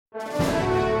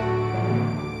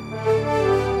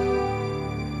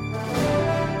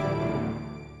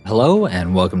Hello,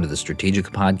 and welcome to the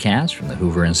Strategika podcast from the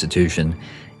Hoover Institution,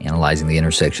 analyzing the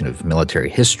intersection of military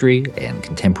history and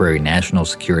contemporary national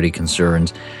security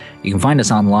concerns. You can find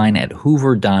us online at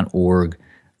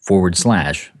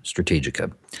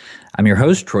hoover.org/Strategika. I'm your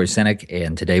host, Troy Senek,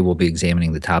 and today we'll be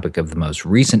examining the topic of the most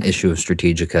recent issue of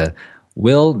Strategika: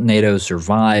 will NATO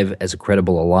survive as a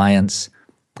credible alliance,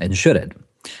 and should it?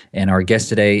 And our guest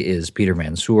today is Peter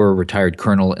Mansoor, retired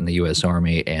colonel in the U.S.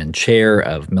 Army and chair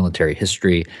of military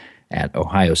history at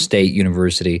Ohio State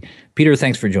University. Peter,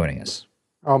 thanks for joining us.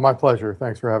 Oh, my pleasure.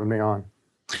 Thanks for having me on.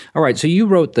 All right, so you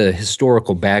wrote the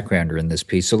historical backgrounder in this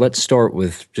piece, so let's start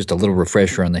with just a little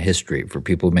refresher on the history for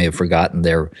people who may have forgotten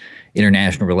their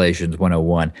International Relations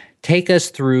 101. Take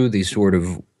us through the sort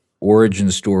of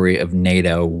origin story of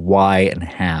NATO, why and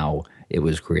how it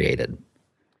was created.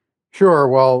 Sure.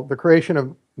 Well, the creation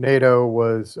of NATO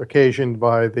was occasioned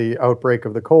by the outbreak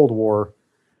of the Cold War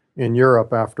in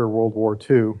Europe after World War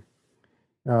II.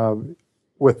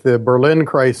 With the Berlin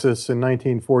crisis in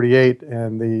 1948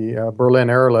 and the Berlin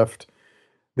airlift,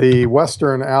 the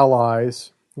Western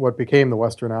Allies, what became the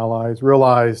Western Allies,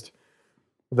 realized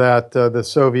that the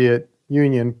Soviet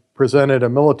Union presented a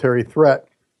military threat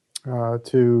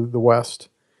to the West.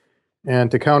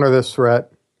 And to counter this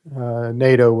threat,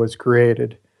 NATO was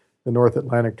created, the North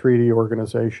Atlantic Treaty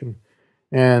Organization.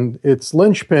 And its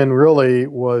linchpin really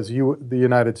was the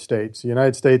United States. The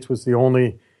United States was the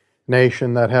only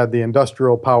nation that had the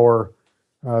industrial power,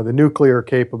 the nuclear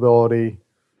capability,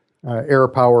 air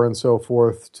power, and so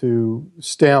forth to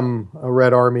stem a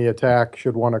Red Army attack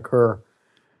should one occur.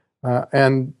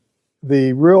 And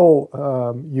the real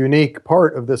unique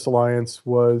part of this alliance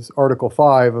was Article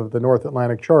 5 of the North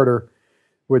Atlantic Charter,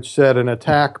 which said an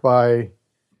attack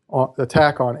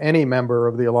on any member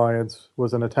of the alliance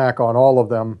was an attack on all of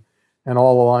them, and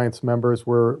all alliance members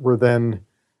were then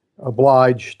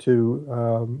obliged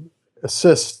to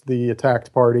assist the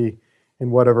attacked party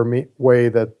in whatever way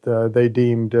that they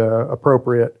deemed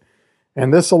appropriate.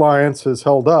 And this alliance has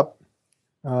held up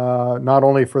not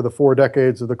only for the 4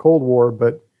 decades of the Cold War,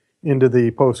 but into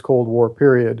the post-Cold War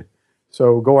period.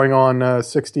 So going on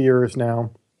 60 years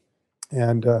now,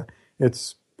 and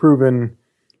it's proven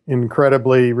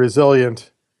incredibly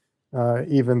resilient,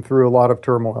 even through a lot of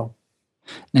turmoil.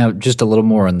 Now, just a little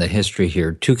more on the history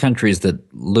here. 2 countries that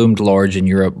loomed large in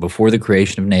Europe before the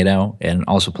creation of NATO and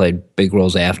also played big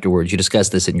roles afterwards. You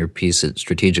discussed this in your piece at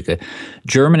Strategika.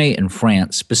 Germany and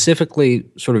France, specifically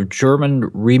sort of German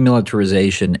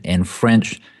remilitarization and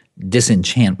French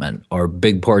disenchantment, are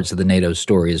big parts of the NATO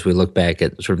story as we look back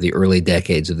at sort of the early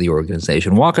decades of the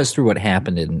organization. Walk us through what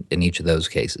happened in each of those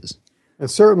cases. And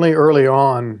certainly early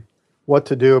on, what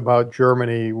to do about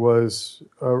Germany was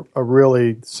a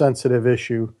really sensitive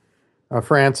issue.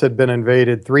 France had been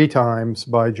invaded 3 times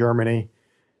by Germany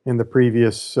in the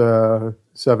previous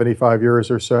 75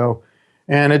 years or so,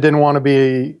 and it didn't want to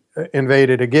be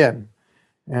invaded again.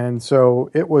 And so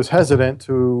it was hesitant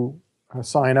to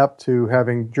sign up to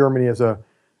having Germany as a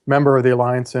member of the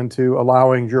alliance and to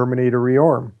allowing Germany to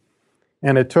rearm.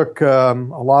 And it took a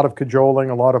lot of cajoling,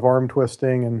 a lot of arm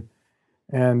twisting,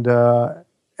 and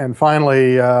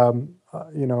finally,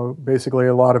 basically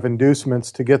a lot of inducements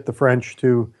to get the French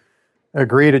to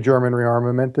agree to German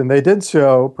rearmament. And they did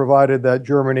so, provided that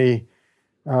Germany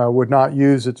would not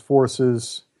use its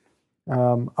forces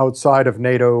outside of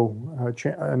NATO,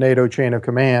 NATO chain of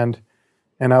command,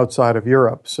 and outside of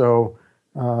Europe. So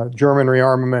German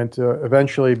rearmament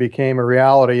eventually became a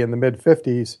reality in the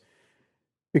mid-50s,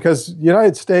 because the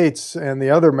United States and the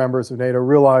other members of NATO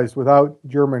realized without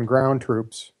German ground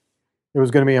troops, it was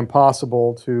going to be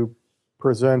impossible to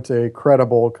present a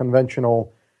credible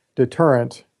conventional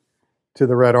deterrent to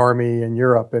the Red Army in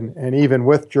Europe. And even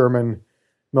with German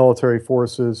military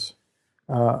forces,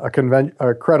 a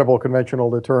credible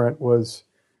conventional deterrent was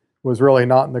really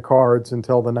not in the cards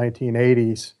until the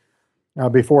 1980s.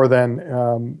 Before then,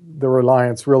 the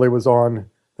reliance really was on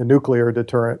the nuclear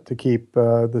deterrent to keep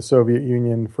the Soviet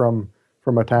Union from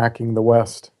attacking the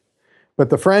West. But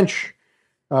the French,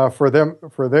 for their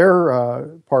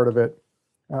part of it,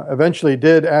 eventually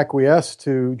did acquiesce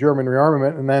to German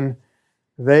rearmament, and then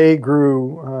they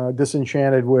grew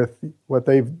disenchanted with what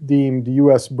they deemed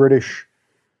U.S.-British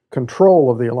control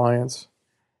of the alliance,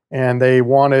 and they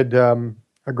wanted a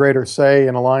greater say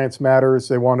in alliance matters.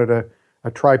 They wanted a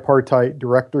tripartite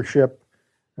directorship,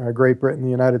 Great Britain,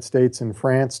 the United States, and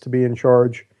France to be in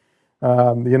charge.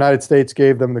 The United States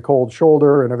gave them the cold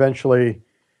shoulder, and eventually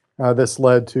this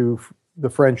led to the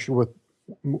French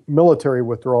military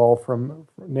withdrawal from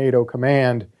NATO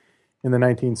command in the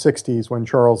 1960s when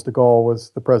Charles de Gaulle was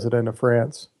the president of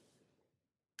France.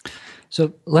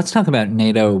 So let's talk about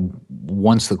NATO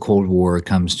once the Cold War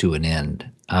comes to an end.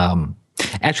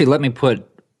 Actually, let me put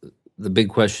the big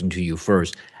question to you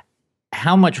first.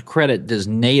 How much credit does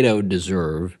NATO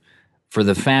deserve for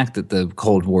the fact that the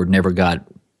Cold War never got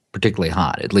particularly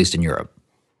hot, at least in Europe?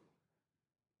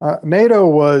 NATO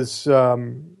was,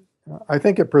 I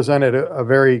think it presented a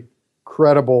very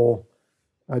credible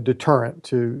deterrent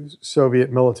to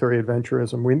Soviet military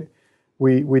adventurism.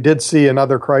 We did see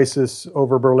another crisis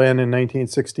over Berlin in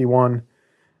 1961,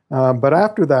 but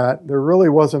after that, there really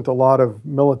wasn't a lot of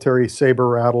military saber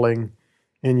rattling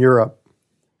in Europe.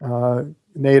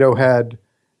 NATO had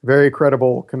very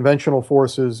credible conventional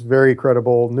forces, very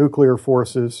credible nuclear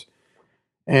forces,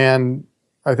 and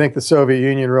I think the Soviet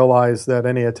Union realized that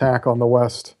any attack on the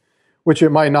West, which it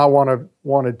might not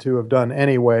wanted to have done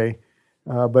anyway,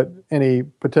 but any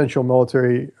potential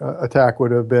military attack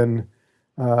would have been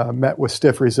met with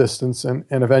stiff resistance and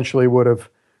eventually would have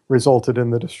resulted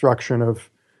in the destruction of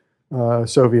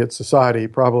Soviet society,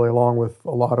 probably along with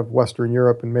a lot of Western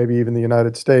Europe and maybe even the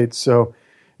United States. So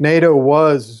NATO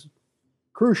was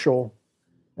crucial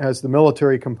as the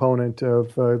military component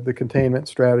of the containment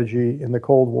strategy in the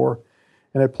Cold War.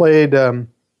 And it played a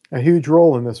huge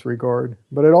role in this regard.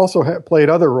 But it also played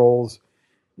other roles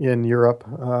in Europe.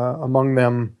 Among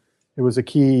them, it was a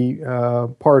key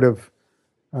part of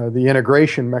the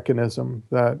integration mechanism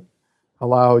that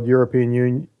allowed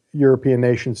European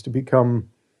nations to become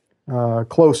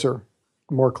closer,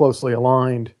 more closely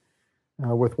aligned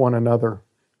with one another,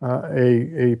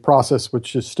 a process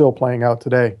which is still playing out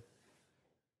today.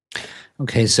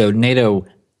 Okay, so NATO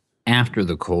after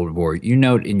the Cold War, you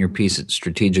note in your piece at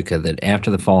Strategika that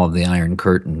after the fall of the Iron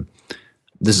Curtain,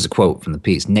 this is a quote from the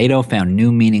piece, NATO found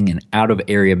new meaning in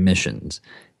out-of-area missions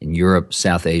in Europe,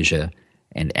 South Asia,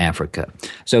 and Africa.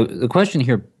 So the question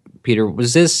here, Peter,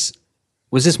 was this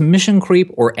mission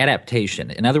creep or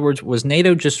adaptation? In other words, was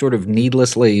NATO just sort of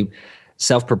needlessly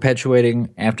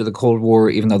self-perpetuating after the Cold War,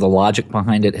 even though the logic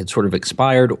behind it had sort of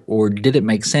expired, or did it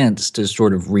make sense to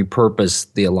sort of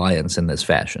repurpose the alliance in this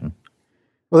fashion?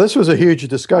 Well, this was a huge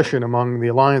discussion among the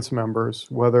alliance members,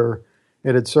 whether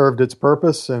it had served its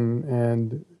purpose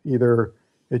and either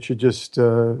it should just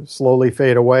slowly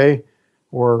fade away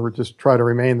or just try to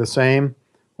remain the same,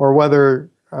 or whether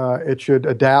it should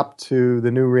adapt to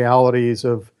the new realities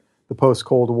of the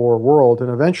post-Cold War world. And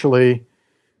eventually,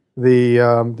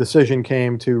 the decision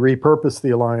came to repurpose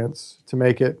the alliance to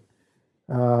make it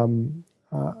a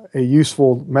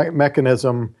useful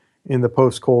mechanism in the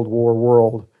post-Cold War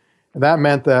world. And that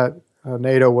meant that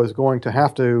NATO was going to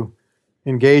have to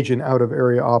engage in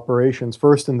out-of-area operations,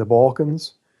 first in the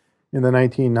Balkans in the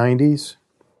 1990s,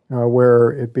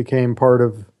 where it became part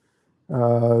of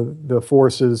the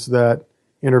forces that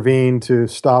intervened to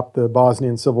stop the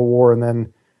Bosnian Civil War and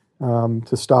then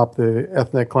to stop the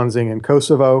ethnic cleansing in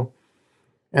Kosovo.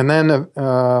 And then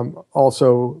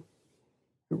also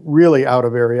really out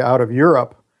of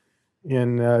Europe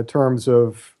in terms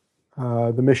of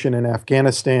the mission in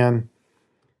Afghanistan,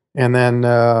 and then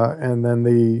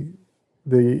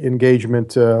the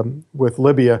engagement with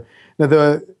Libya. Now,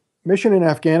 the mission in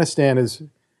Afghanistan is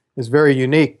very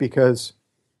unique because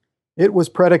it was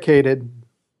predicated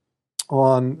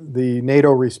on the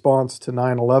NATO response to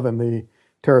 9/11, the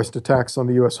terrorist attacks on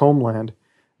the U.S. homeland,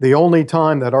 the only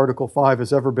time that Article 5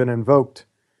 has ever been invoked.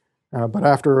 But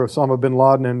after Osama bin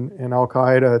Laden and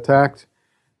Al-Qaeda attacked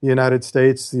the United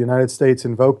States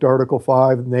invoked Article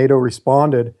 5. NATO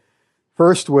responded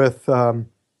first with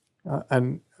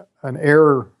an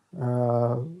air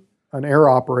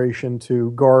operation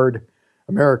to guard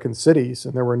American cities,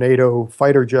 and there were NATO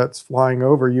fighter jets flying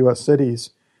over U.S. cities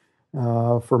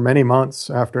for many months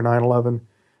after 9/11.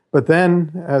 But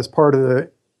then, as part of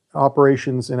the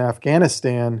operations in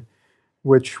Afghanistan,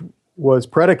 which was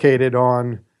predicated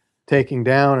on taking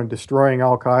down and destroying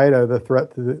Al-Qaeda, the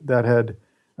threat that had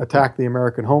attacked the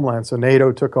American homeland. So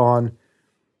NATO took on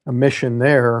a mission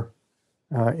there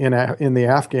in the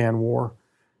Afghan war.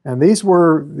 And these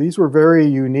were very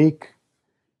unique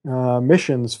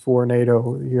missions for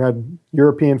NATO. You had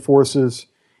European forces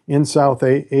in South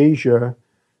Asia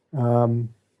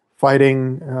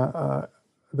fighting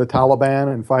the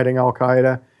Taliban and fighting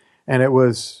Al-Qaeda, and it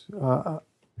was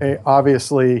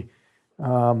obviously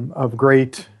of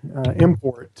great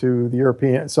import to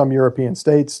some European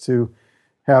states to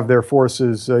have their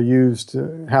forces used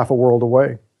half a world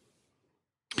away.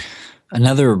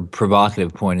 Another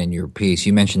provocative point in your piece,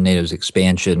 you mentioned NATO's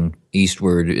expansion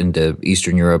eastward into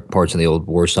Eastern Europe, parts of the old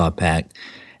Warsaw Pact.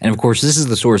 And of course, this is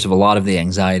the source of a lot of the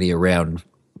anxiety around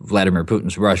Vladimir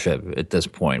Putin's Russia at this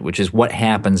point, which is what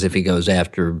happens if he goes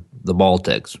after the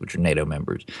Baltics, which are NATO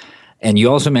members. And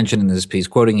you also mentioned in this piece,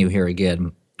 quoting you here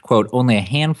again, quote, only a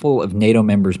handful of NATO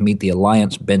members meet the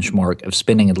alliance benchmark of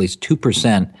spending at least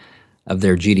 2% of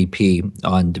their GDP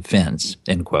on defense,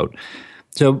 end quote.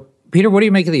 So, Peter, what do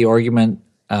you make of the argument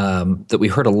that we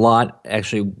heard a lot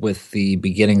actually with the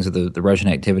beginnings of the Russian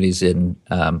activities in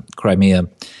Crimea,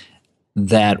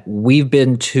 that we've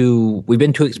been too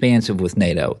expansive with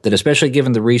NATO, that especially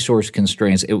given the resource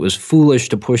constraints, it was foolish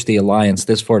to push the alliance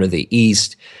this far to the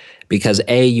east because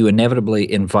A, you inevitably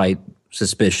invite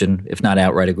suspicion, if not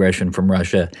outright aggression from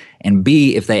Russia, and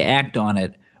B, if they act on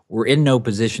it, we're in no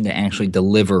position to actually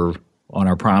deliver on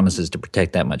our promises to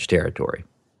protect that much territory.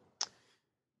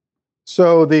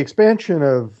 So the expansion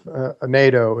of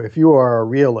NATO, if you are a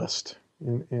realist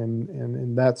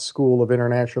in that school of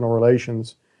international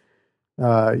relations,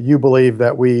 you believe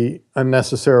that we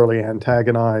unnecessarily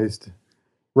antagonized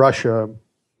Russia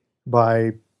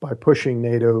by pushing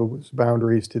NATO's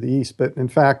boundaries to the east. But in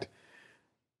fact,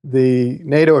 the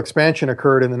NATO expansion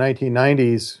occurred in the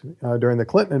 1990s during the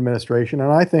Clinton administration,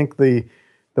 and I think the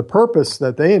purpose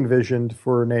that they envisioned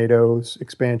for NATO's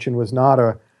expansion was not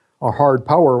a hard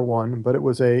power one, but it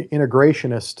was a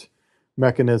integrationist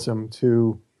mechanism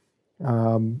to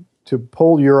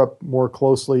pull Europe more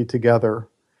closely together.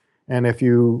 And if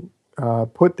you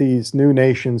put these new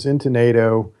nations into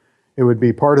NATO, it would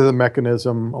be part of the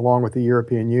mechanism, along with the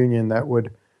European Union, that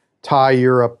would tie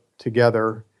Europe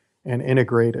together and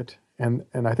integrate it. And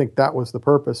I think that was the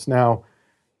purpose. Now,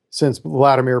 since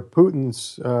Vladimir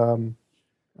Putin's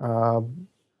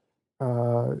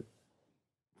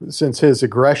since his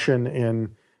aggression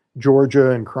in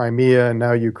Georgia and Crimea and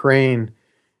now Ukraine,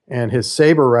 and his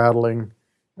saber rattling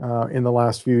in the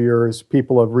last few years,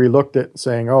 people have relooked at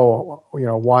saying, "Oh,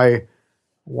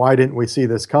 why didn't we see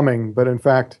this coming?" But in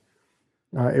fact,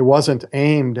 it wasn't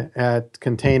aimed at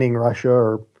containing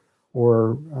Russia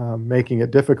or making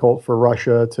it difficult for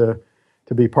Russia to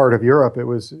be part of Europe. It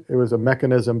was a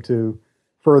mechanism to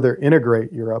further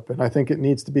integrate Europe, and I think it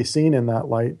needs to be seen in that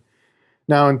light.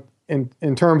 Now,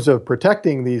 in terms of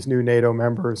protecting these new NATO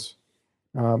members,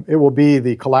 it will be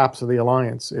the collapse of the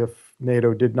alliance if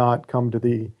NATO did not come to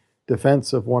the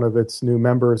defense of one of its new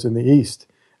members in the East,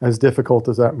 as difficult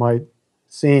as that might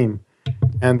seem.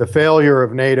 And the failure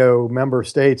of NATO member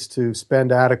states to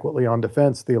spend adequately on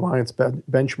defense, the alliance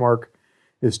benchmark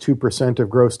is 2% of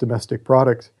gross domestic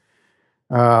product,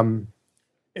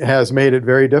 has made it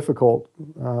very difficult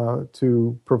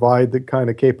to provide the kind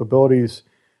of capabilities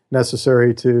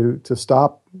necessary to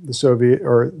stop the Soviet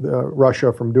or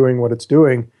Russia from doing what it's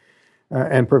doing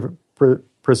and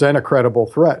present a credible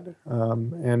threat.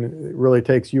 And it really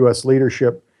takes U.S.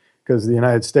 leadership, because the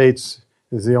United States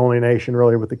is the only nation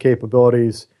really with the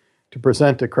capabilities to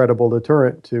present a credible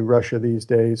deterrent to Russia these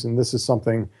days. And this is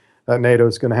something that NATO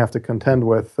is going to have to contend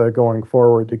with going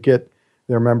forward to get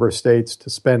their member states to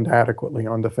spend adequately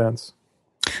on defense.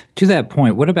 To that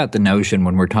point, what about the notion,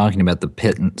 when we're talking about the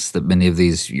pittance that many of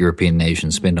these European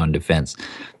nations spend on defense,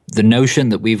 the notion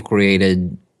that we've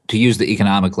created, to use the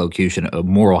economic locution, a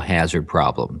moral hazard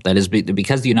problem? That is,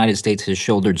 because the United States has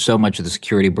shouldered so much of the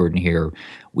security burden here,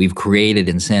 we've created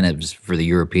incentives for the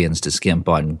Europeans to skimp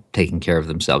on taking care of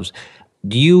themselves.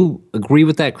 Do you agree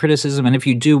with that criticism? And if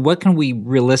you do, what can we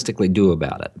realistically do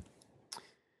about it?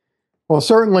 Well,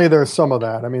 certainly there's some of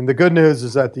that. I mean, the good news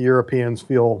is that the Europeans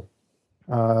feel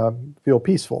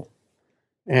peaceful.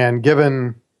 And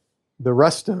given the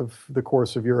rest of the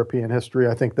course of European history,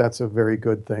 I think that's a very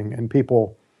good thing. And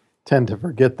people tend to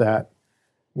forget that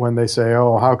when they say,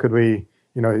 "Oh, how could we,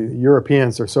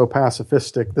 Europeans are so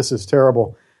pacifistic, this is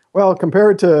terrible." Well,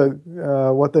 compared to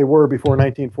what they were before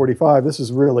 1945, this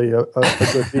is really a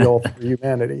good deal for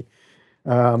humanity.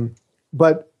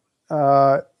 But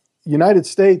United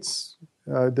States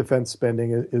defense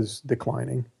spending is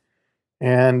declining.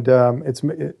 And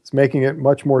it's making it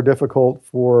much more difficult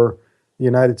for the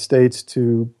United States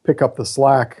to pick up the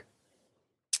slack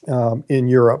in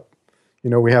Europe.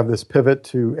 We have this pivot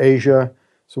to Asia,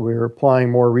 so we're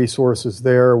applying more resources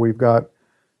there. We've got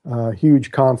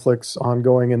huge conflicts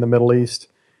ongoing in the Middle East.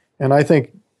 And I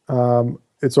think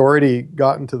it's already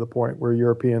gotten to the point where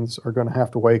Europeans are going to have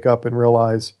to wake up and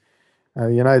realize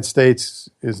the United States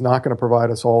is not going to provide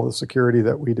us all the security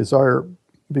that we desire,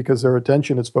 because their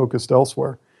attention is focused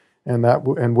elsewhere,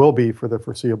 and will be for the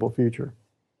foreseeable future.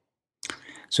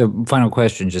 So, final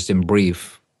question, just in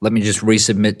brief. Let me just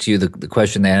resubmit to you the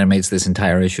question that animates this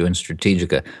entire issue in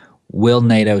Strategika. Will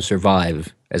NATO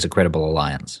survive as a credible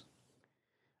alliance?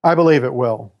 I believe it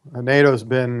will. NATO's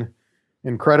been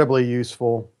incredibly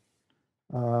useful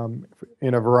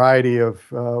in a variety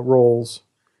of roles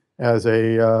as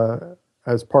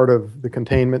part of the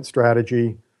containment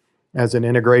strategy, as an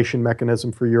integration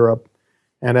mechanism for Europe,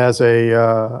 and as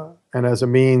a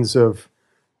means of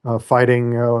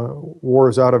fighting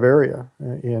wars out of area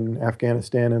in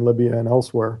Afghanistan and Libya and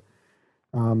elsewhere.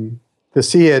 To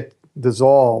see it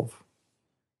dissolve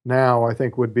now, I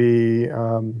think, would be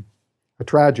a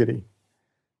tragedy.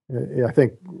 I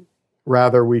think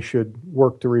rather we should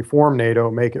work to reform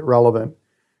NATO, make it relevant,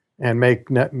 and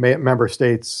make member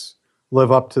states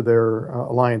live up to their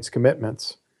alliance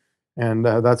commitments. And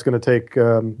that's going to take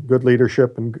good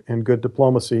leadership and good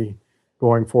diplomacy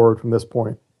going forward from this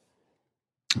point.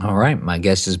 All right. My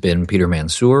guest has been Peter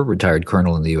Mansoor, retired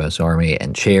colonel in the U.S. Army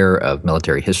and chair of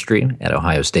military history at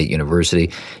Ohio State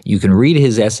University. You can read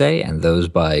his essay and those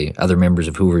by other members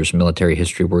of Hoover's Military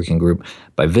History Working Group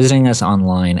by visiting us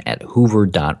online at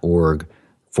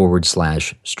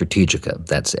hoover.org/Strategika.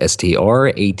 That's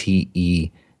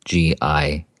STRATEGIKA.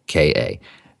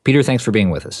 Peter, thanks for being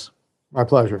with us. My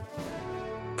pleasure.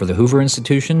 For the Hoover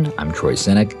Institution, I'm Troy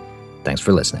Sinek. Thanks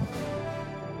for listening.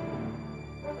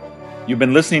 You've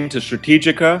been listening to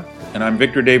Strategika, and I'm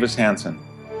Victor Davis Hanson.